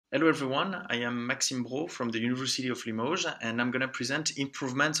Hello everyone, I am Maxime from the University of Limoges and I'm going to present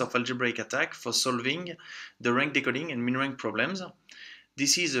improvements of algebraic attack for solving the rank decoding and MinRank problems.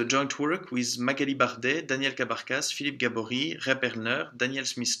 This is a joint work with Magali Bardet, Daniel Cabarcas, Philippe Gaborit, Ray Perlner, Daniel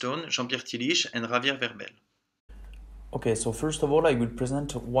Smithstone, Jean-Pierre Tillich and Javier Verbel. Okay, so first of all, I will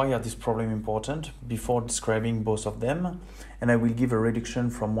present why are this problem important before describing both of them, and I will give a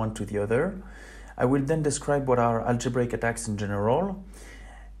reduction from one to the other. I will then describe what are algebraic attacks in general,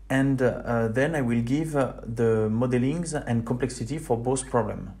 and then I will give the modelings and complexity for both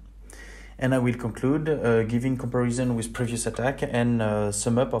problems. And I will conclude giving comparison with previous attack and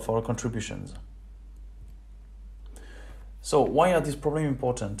sum up of our contributions. So why are these problems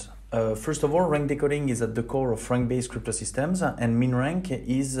important? First of all, rank decoding is at the core of rank-based cryptosystems, and MinRank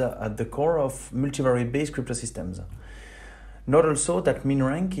is at the core of multivariate-based cryptosystems. Note also that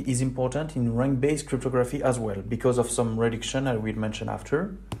MinRank is important in rank-based cryptography as well, because of some reduction I will mention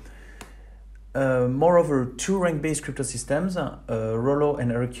after. Moreover, two rank-based cryptosystems, Rollo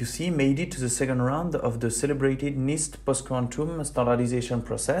and RQC, made it to the second round of the celebrated NIST post-quantum standardization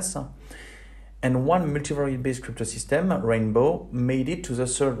process, and one multivariate-based cryptosystem, Rainbow, made it to the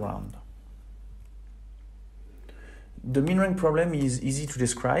third round. The MinRank problem is easy to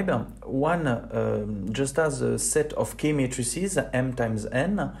describe. One just has a set of k matrices, m times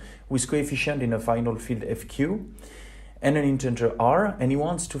n, with coefficient in a final field fq, and an integer r, and he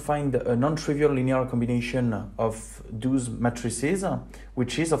wants to find a non-trivial linear combination of those matrices,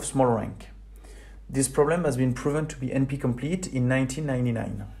 which is of small rank. This problem has been proven to be NP-complete in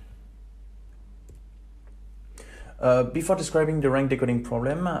 1999. Before describing the rank decoding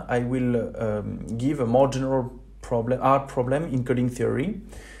problem, I will give a more general art problem in coding theory.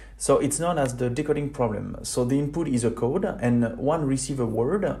 So it's known as the decoding problem. So the input is a code and one receives a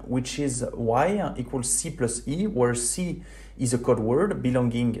word, which is y equals c plus e, where c is a code word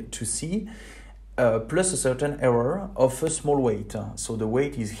belonging to c, plus a certain error of a small weight. So the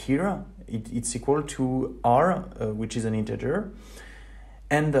weight is here, it's equal to r, which is an integer.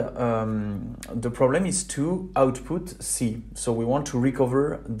 And the problem is to output C. So we want to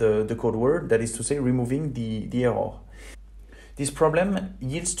recover the code word, that is to say, removing the error. This problem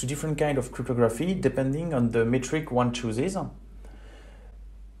yields to different kind of cryptography depending on the metric one chooses.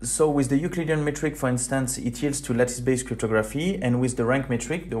 So with the Euclidean metric, for instance, it yields to lattice-based cryptography, and with the rank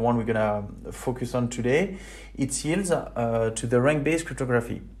metric, the one we're gonna focus on today, it yields to the rank-based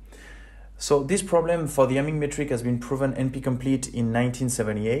cryptography. So this problem for the Hamming metric has been proven NP-complete in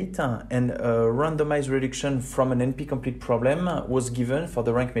 1978, and a randomized reduction from an NP-complete problem was given for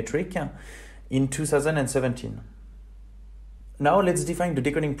the rank metric in 2017. Now let's define the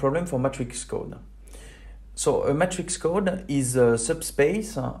decoding problem for matrix code. So a matrix code is a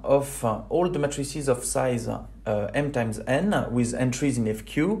subspace of all the matrices of size m times n with entries in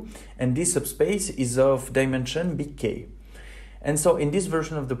fq, and this subspace is of dimension big K. And so in this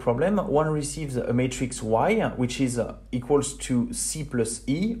version of the problem, one receives a matrix Y, which is equals to C plus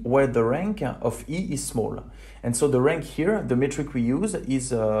E, where the rank of E is small. And so the rank here, the metric we use, is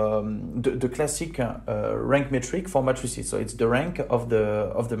the classic rank metric for matrices. So it's the rank of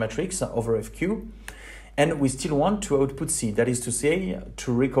the matrix over FQ. And we still want to output C, that is to say,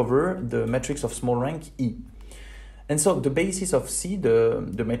 to recover the matrix of small rank E. And so the basis of C,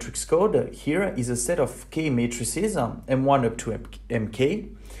 the matrix code here, is a set of k matrices, M1 up to Mk.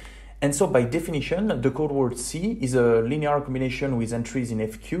 And so by definition, the code word C is a linear combination with entries in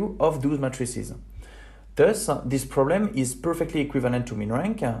FQ of those matrices. Thus, this problem is perfectly equivalent to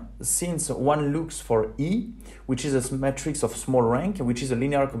MinRank, since one looks for E, which is a matrix of small rank, which is a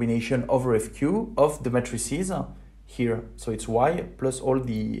linear combination over FQ of the matrices here. So it's Y plus all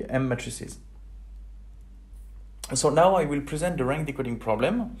the M matrices. So now I will present the rank decoding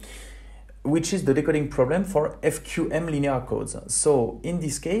problem, which is the decoding problem for FQM linear codes. So in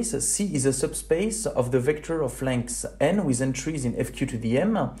this case, C is a subspace of the vector of length n with entries in FQ to the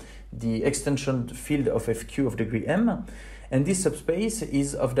m, the extension field of FQ of degree m, and this subspace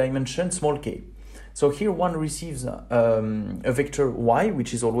is of dimension small k. So here one receives a vector y,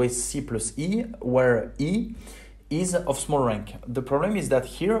 which is always C plus E, where E is of small rank. The problem is that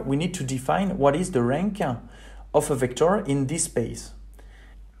here we need to define what is the rank of a vector in this space.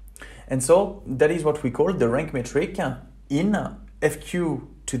 And so that is what we call the rank metric in FQ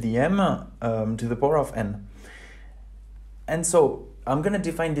to the m to the power of n. And so I'm going to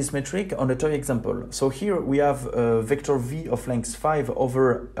define this metric on a toy example. So here we have a vector v of length 5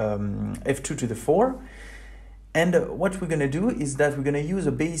 over f2 to the 4. And what we're going to do is that we're going to use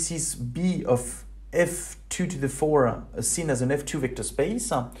a basis b of f2 to the 4 seen as an f2 vector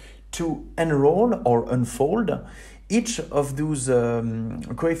space to enroll or unfold each of those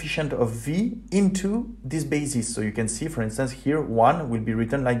coefficient of v into this basis. So you can see, for instance, here 1 will be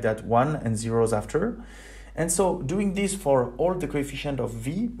written like that, 1 and zeros after. And so doing this for all the coefficient of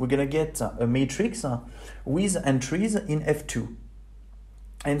v, we're going to get a matrix with entries in F2.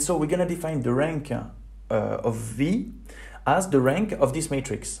 And so we're going to define the rank of v as the rank of this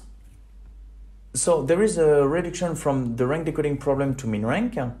matrix. So there is a reduction from the rank decoding problem to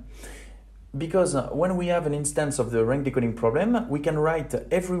MinRank, because when we have an instance of the rank decoding problem, we can write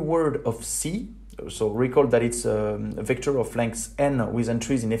every word of C. So recall that it's a vector of length n with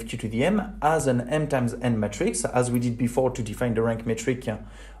entries in Fq to the m as an m times n matrix, as we did before to define the rank metric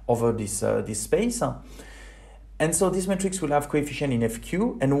over this space. And so this matrix will have coefficient in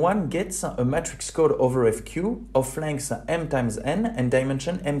Fq, and one gets a matrix code over Fq of length m times n and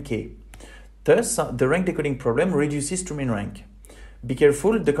dimension mk. Thus, the rank decoding problem reduces to MinRank. Be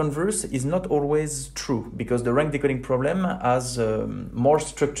careful, the converse is not always true, because the rank decoding problem has more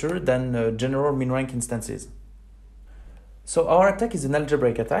structure than general MinRank instances. So our attack is an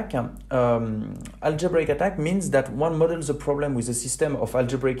algebraic attack. Algebraic attack means that one models a problem with a system of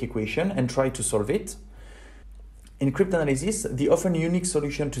algebraic equation and try to solve it. In cryptanalysis, the often unique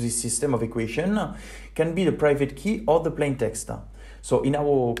solution to this system of equation can be the private key or the plain text. So in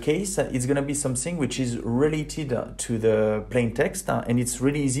our case, it's going to be something which is related to the plain text, and it's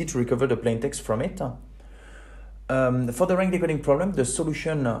really easy to recover the plain text from it. For the rank decoding problem, the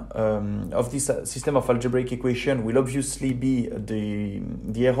solution of this system of algebraic equation will obviously be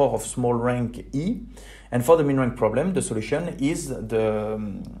the error of small rank e. And for the MinRank problem, the solution is the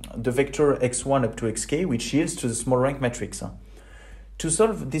vector x1 up to xk, which yields to the small rank matrix. To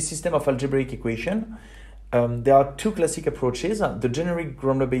solve this system of algebraic equation, there are two classic approaches, the generic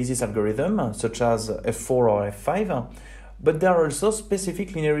Gromner basis algorithm, such as F4 or F5, but there are also specific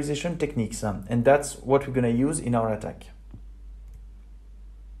linearization techniques, and that's what we're going to use in our attack.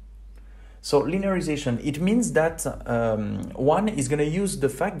 So linearization, it means that one is going to use the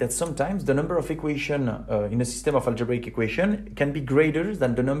fact that sometimes the number of equations in a system of algebraic equation can be greater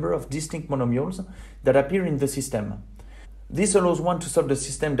than the number of distinct monomials that appear in the system. This allows one to solve the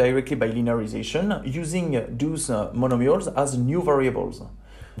system directly by linearization, using those monomials as new variables.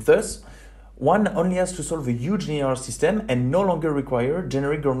 Thus, one only has to solve a huge linear system and no longer require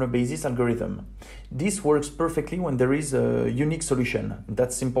generic Gromner basis algorithm. This works perfectly when there is a unique solution.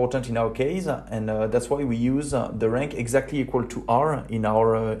 That's important in our case, and that's why we use the rank exactly equal to r in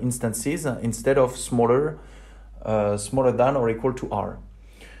our instances instead of smaller than or equal to r.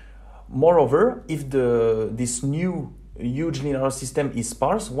 Moreover, if this new huge linear system is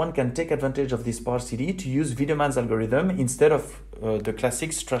sparse, one can take advantage of this sparsity to use Wiedemann's algorithm instead of the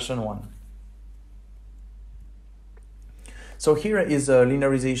classic Strachan one. So here is a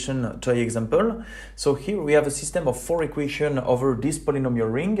linearization toy example. So here we have a system of 4 equations over this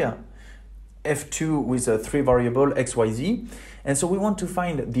polynomial ring, F2 with a 3 variable x, y, z. And so we want to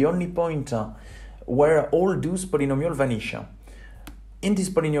find the only point where all those polynomials vanish. In this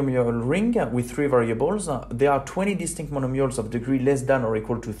polynomial ring with 3 variables, there are 20 distinct monomials of degree less than or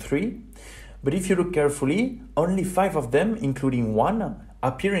equal to 3. But if you look carefully, only 5 of them, including 1,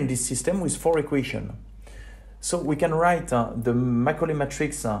 appear in this system with 4 equations. So we can write the Macaulay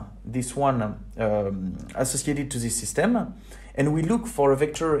matrix, this one associated to this system, and we look for a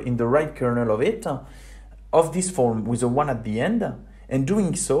vector in the right kernel of it, of this form with a 1 at the end. And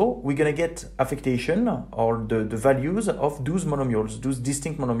doing so, we're going to get affectation, or the values of those monomials, those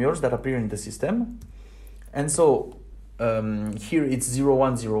distinct monomials that appear in the system. And so here it's 0,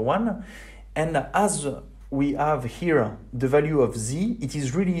 1, 0, 1. And as we have here the value of z, it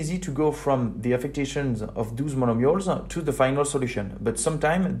is really easy to go from the affectations of those monomials to the final solution. But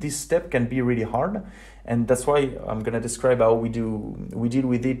sometimes this step can be really hard, and that's why I'm going to describe how we deal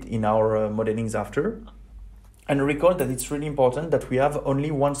with it in our modelings after. And recall that it's really important that we have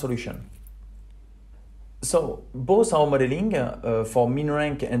only one solution. So both our modeling for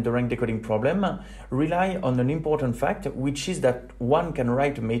MinRank and the rank decoding problem rely on an important fact, which is that one can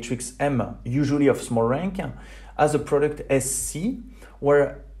write a matrix M, usually of small rank, as a product SC,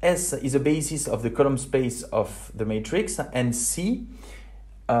 where S is a basis of the column space of the matrix, and C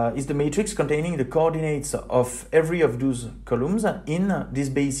is the matrix containing the coordinates of every of those columns in this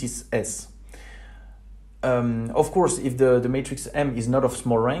basis S. Of course, if the matrix M is not of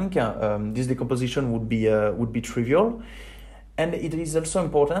small rank, this decomposition would be trivial. And it is also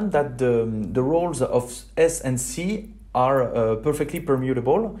important that the roles of S and C are perfectly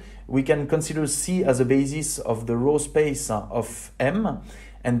permutable. We can consider C as a basis of the row space of M,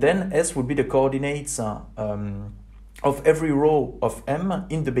 and then S would be the coordinates of every row of M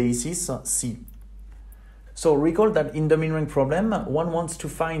in the basis C. So recall that in the MinRank problem, one wants to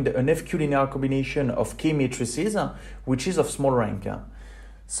find an FQ linear combination of K matrices, which is of small rank.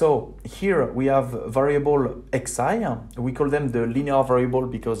 So here we have variable xi. We call them the linear variable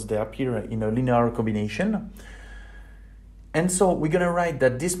because they appear in a linear combination. And so we're going to write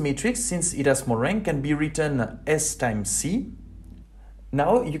that this matrix, since it has small rank, can be written S times C.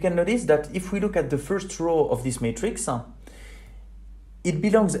 Now you can notice that if we look at the first row of this matrix, it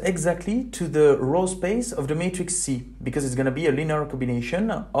belongs exactly to the row space of the matrix C because it's going to be a linear combination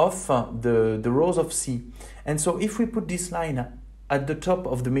of the rows of C. And so if we put this line at the top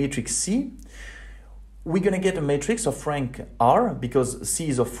of the matrix C, we're going to get a matrix of rank R because C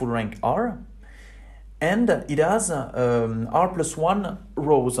is of full rank R. And it has R plus 1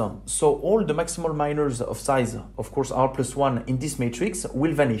 rows. So all the maximal minors of size, of course, R plus 1 in this matrix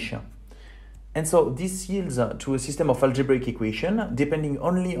will vanish. And so this yields to a system of algebraic equation depending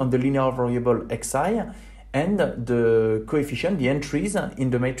only on the linear variable xi and the coefficient, the entries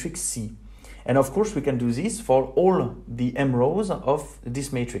in the matrix C. And of course, we can do this for all the m rows of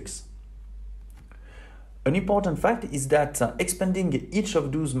this matrix. An important fact is that expanding each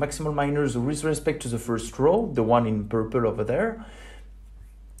of those maximal minors with respect to the first row, the one in purple over there,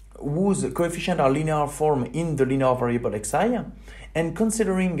 whose coefficients are linear form in the linear variable xi, and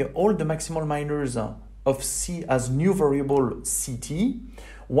considering all the maximal minors of C as new variable ct,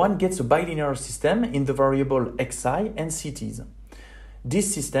 one gets a bilinear system in the variable xi and ct's.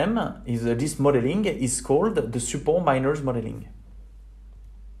 This system, this modeling is called the support minors modeling.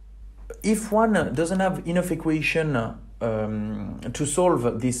 If one doesn't have enough equation to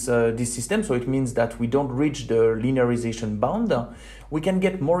solve this system, so it means that we don't reach the linearization bound, we can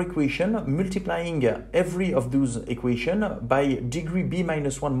get more equation multiplying every of those equations by degree b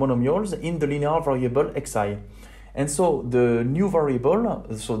minus 1 monomials in the linear variable xi. And so the new variable,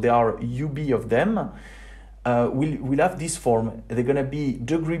 so there are ub of them, will have this form. They're going to be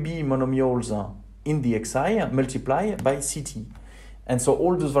degree b monomials in the xi multiplied by ct. And so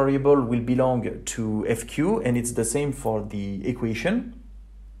all those variables will belong to FQ, and it's the same for the equation.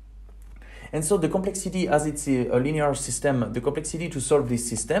 And so the complexity, as it's a linear system, the complexity to solve this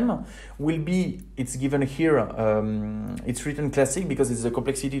system will be, it's given here, it's written classic because it's the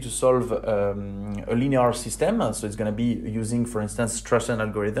complexity to solve a linear system. So it's going to be using, for instance, Strassen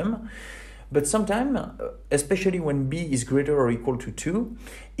algorithm. But sometimes, especially when b is greater or equal to 2,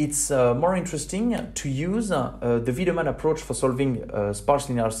 it's more interesting to use the Wiedemann approach for solving a sparse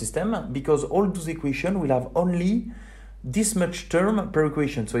linear system because all those equations will have only this much term per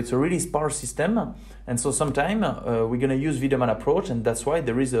equation. So it's a really sparse system. And so sometimes we're going to use Wiedemann approach, and that's why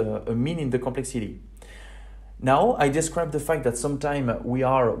there is a mean in the complexity. Now, I described the fact that sometimes we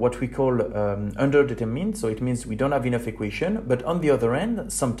are what we call underdetermined. So it means we don't have enough equation. But on the other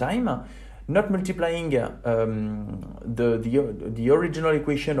hand, sometimes not multiplying the original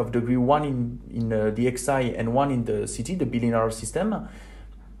equation of degree 1 in the xi and 1 in the ct, the bilinear system,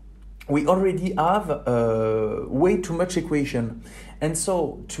 we already have way too much equation. And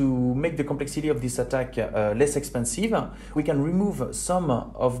so to make the complexity of this attack less expensive, we can remove some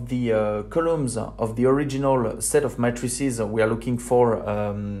of the columns of the original set of matrices we are looking for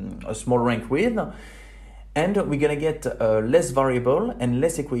a small rank with. And we're going to get less variable and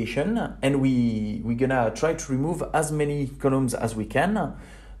less equation, and we're going to try to remove as many columns as we can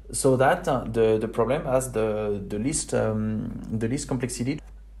so that the problem has the least complexity.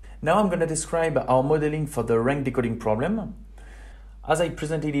 Now I'm going to describe our modeling for the rank decoding problem. As I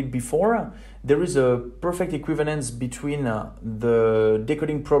presented it before, there is a perfect equivalence between the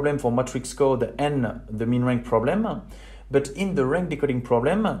decoding problem for matrix code and the MinRank problem. But in the rank decoding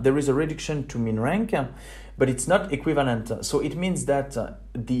problem, there is a reduction to MinRank, but it's not equivalent. So it means that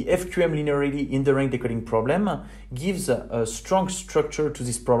the FQM linearity in the rank decoding problem gives a strong structure to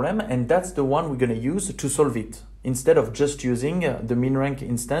this problem, and that's the one we're going to use to solve it, instead of just using the MinRank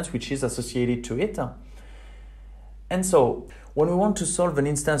instance, which is associated to it. And so when we want to solve an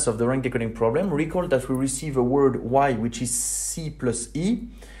instance of the rank decoding problem, recall that we receive a word y, which is c plus e.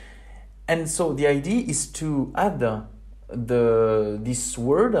 And so the idea is to add this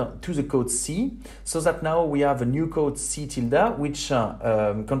word to the code C, so that now we have a new code C tilde, which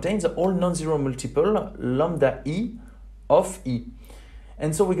contains all non-zero multiple lambda e of e.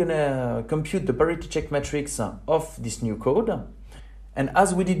 And so we're going to compute the parity check matrix of this new code. And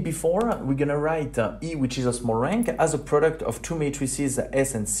as we did before, we're going to write E, which is a small rank, as a product of two matrices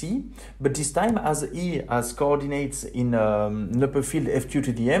S and C. But this time, as E has coordinates in an upper field FQ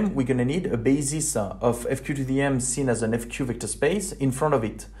to the M, we're going to need a basis of FQ to the M seen as an FQ vector space in front of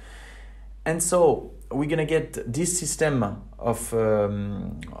it. And so we're gonna get this system of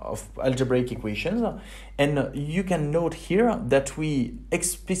algebraic equations, and you can note here that we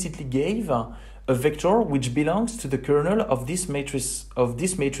explicitly gave a vector which belongs to the kernel of this matrix.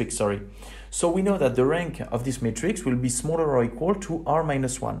 So we know that the rank of this matrix will be smaller or equal to r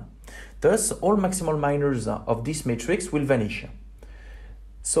minus 1. Thus, all maximal minors of this matrix will vanish.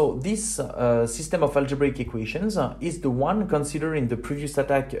 So this system of algebraic equations is the one considered in the previous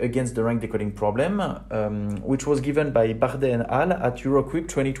attack against the rank decoding problem, which was given by Bardet and al. At Asiacrypt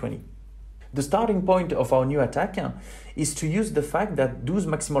 2020. The starting point of our new attack is to use the fact that those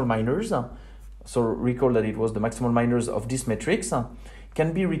maximal minors, so recall that it was the maximal minors of this matrix,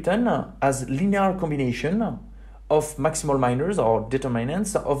 can be written as linear combination of maximal minors or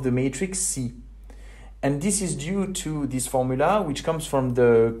determinants of the matrix C. And this is due to this formula, which comes from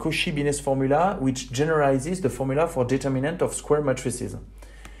the Cauchy-Binès formula, which generalizes the formula for determinant of square matrices.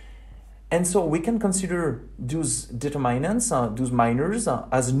 And so we can consider those determinants, those minors,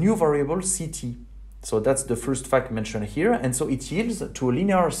 as new variable Ct. So that's the first fact mentioned here. And so it yields to a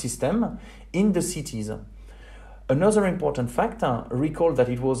linear system in the Ct's. Another important fact, recall that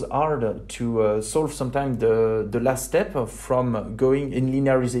it was hard to solve sometime the last step from going in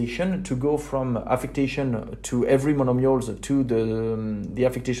linearization to go from affectation to every monomials to the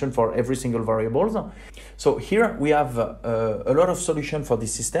affectation for every single variables. So here we have a lot of solution for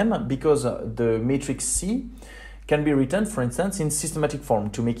this system because the matrix C can be written, for instance, in systematic form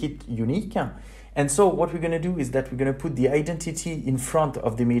to make it unique. And so what we're going to do is that we're going to put the identity in front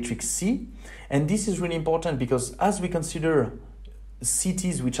of the matrix C. And this is really important because as we consider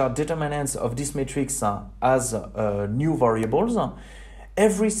CTs, which are determinants of this matrix, as new variables,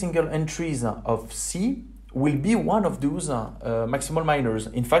 every single entries of C will be one of those maximal minors.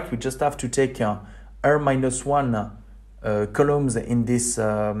 In fact, we just have to take R minus 1 columns in this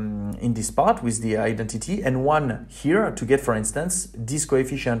part with the identity and one here to get, for instance, this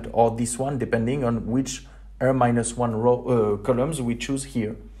coefficient or this one, depending on which R minus 1 row columns we choose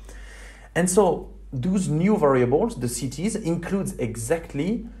here. And so those new variables, the CTs, includes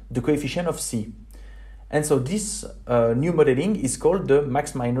exactly the coefficient of C. And so this new modeling is called the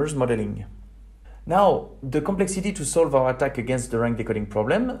max minors modeling. Now, the complexity to solve our attack against the rank decoding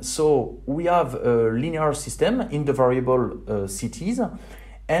problem. So we have a linear system in the variable CTs,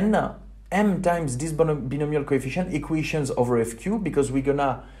 and m times this binomial coefficient equations over fq, because we're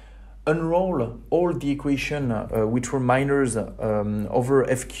gonna unroll all the equation which were minors over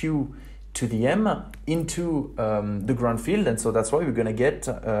fq to the m into the ground field, and so that's why we're gonna get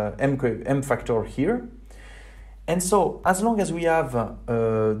m factor here. And so as long as we have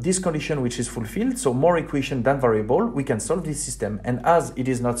this condition which is fulfilled, so more equation than variable, we can solve this system. And as it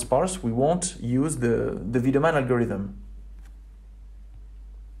is not sparse, we won't use the Wiedemann algorithm.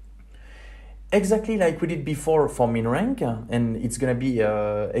 Exactly like we did before for MinRank, and it's going to be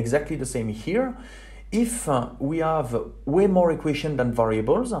exactly the same here. If we have way more equation than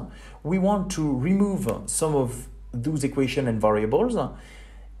variables, we want to remove some of those equation and variables,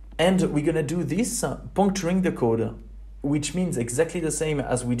 and we're going to do this puncturing the code, which means exactly the same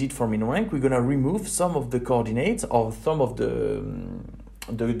as we did for MinRank. We're going to remove some of the coordinates or some of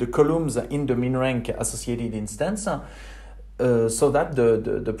the columns in the MinRank associated instance, so that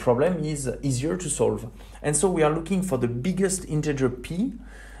the problem is easier to solve. And so we are looking for the biggest integer p,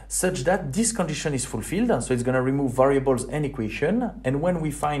 such that this condition is fulfilled. So it's going to remove variables and equation. And when we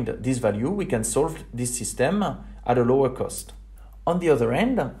find this value, we can solve this system at a lower cost. On the other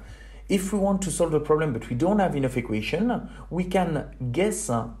hand, if we want to solve the problem but we don't have enough equation, we can guess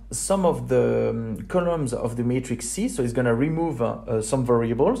some of the columns of the matrix C. So it's going to remove some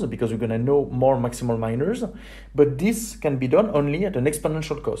variables because we're going to know more maximal minors. But this can be done only at an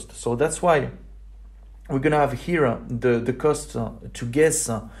exponential cost. So that's why we're going to have here the cost to guess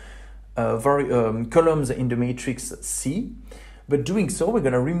columns in the matrix C. But doing so, we're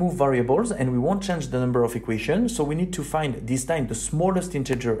going to remove variables and we won't change the number of equations. So we need to find this time the smallest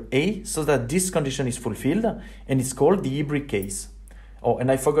integer a so that this condition is fulfilled, and it's called the Hilbert case. Oh,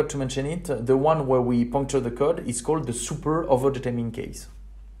 and I forgot to mention it. The one where we puncture the code is called the super overdetermined case.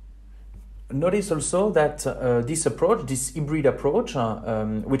 Notice also that this approach, this hybrid approach,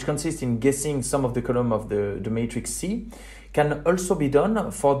 which consists in guessing some of the column of the matrix C, can also be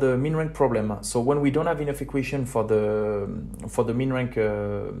done for the MinRank problem. So when we don't have enough equation for the MinRank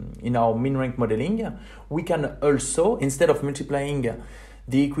in our MinRank modeling, we can also, instead of multiplying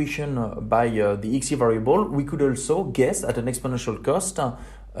the equation by the xe variable, we could also guess at an exponential cost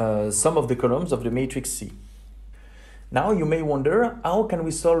some of the columns of the matrix C. Now you may wonder, how can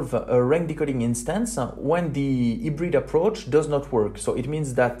we solve a rank decoding instance when the hybrid approach does not work? So it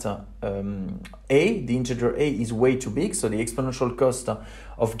means that the integer a is way too big, so the exponential cost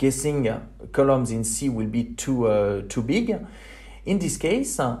of guessing columns in C will be too big. In this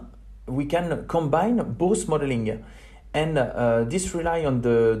case, we can combine both modeling. And this relies on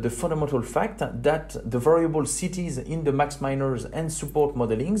the fundamental fact that the variable cities in the max minors and support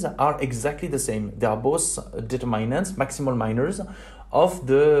modelings are exactly the same. They are both determinants, maximal minors of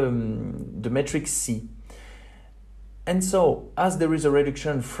the metric C. And so, as there is a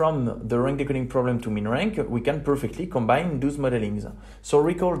reduction from the rank decoding problem to MinRank, we can perfectly combine those modelings. So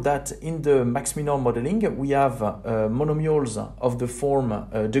recall that in the max minor modeling, we have monomials of the form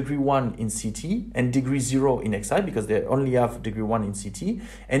degree 1 in CT and degree 0 in XI, because they only have degree 1 in CT.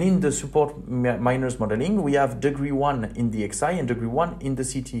 And in the support minors modeling, we have degree 1 in the XI and degree 1 in the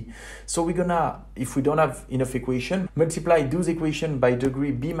CT. So we're gonna, if we don't have enough equation, multiply those equations by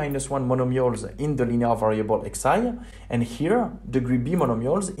degree b minus 1 monomials in the linear variable XI, and here degree b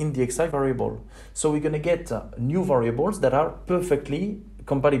monomials in the XI variable. So we're going to get new variables that are perfectly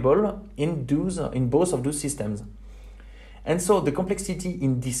compatible in both of those systems. And so the complexity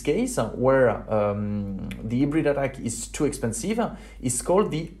in this case, where the hybrid attack is too expensive, is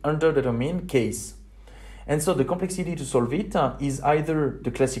called the underdetermined case. And so the complexity to solve it is either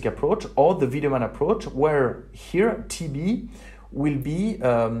the classic approach or the Wiedemann approach, where here TB will be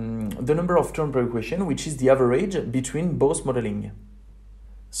the number of terms per equation, which is the average between both modeling.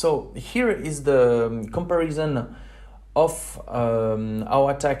 So here is the comparison of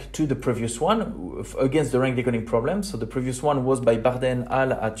our attack to the previous one against the rank decoding problem. So the previous one was by Bardet and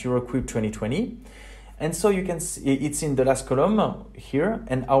al. At Asiacrypt 2020. And so you can see it's in the last column here,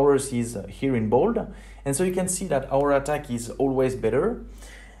 and ours is here in bold. And so you can see that our attack is always better.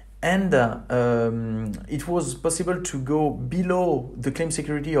 And it was possible to go below the claim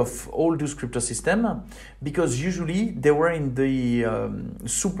security of all those crypto systems, because usually they were in the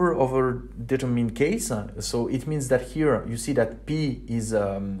super overdetermined case. So it means that here you see that P is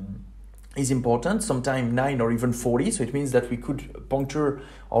important, sometimes 9 or even 40. So it means that we could puncture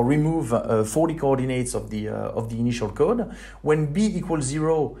or remove 40 coordinates of the initial code. When B equals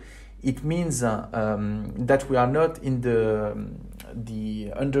 0, it means that we are not in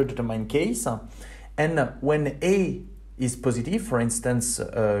the underdetermined case. And when A is positive, for instance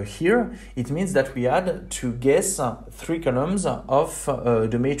here, it means that we had to guess 3 columns of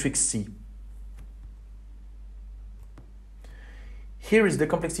the matrix C. Here is the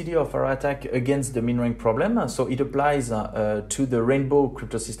complexity of our attack against the MinRank problem. So it applies to the rainbow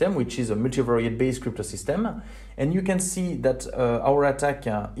crypto system, which is a multivariate based crypto system. And you can see that our attack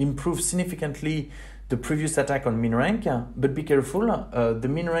improves significantly the previous attack on MinRank. But be careful, the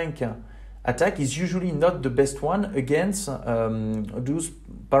MinRank attack is usually not the best one against those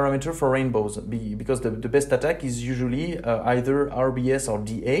parameters for rainbows, because the best attack is usually either RBS or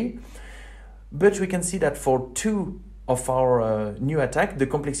DA. But we can see that for 2 of our new attack, the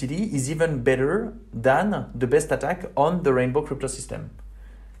complexity is even better than the best attack on the rainbow crypto system.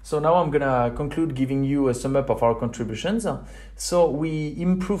 So now I'm gonna conclude giving you a sum up of our contributions. So we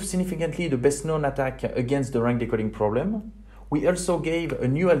improved significantly the best known attack against the rank decoding problem. We also gave a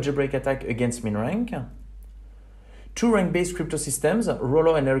new algebraic attack against MinRank. 2 rank-based crypto systems,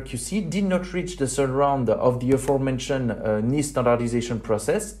 Rollo and RQC, did not reach the third round of the aforementioned NIST standardization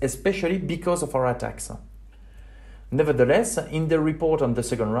process, especially because of our attacks. Nevertheless, in the report on the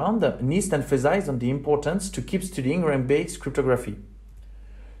second round, NIST emphasized on the importance to keep studying rank-based cryptography.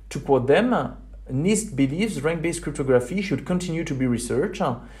 To quote them, NIST believes rank-based cryptography should continue to be researched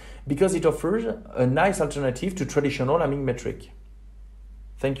because it offers a nice alternative to traditional Hamming metric.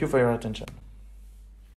 Thank you for your attention.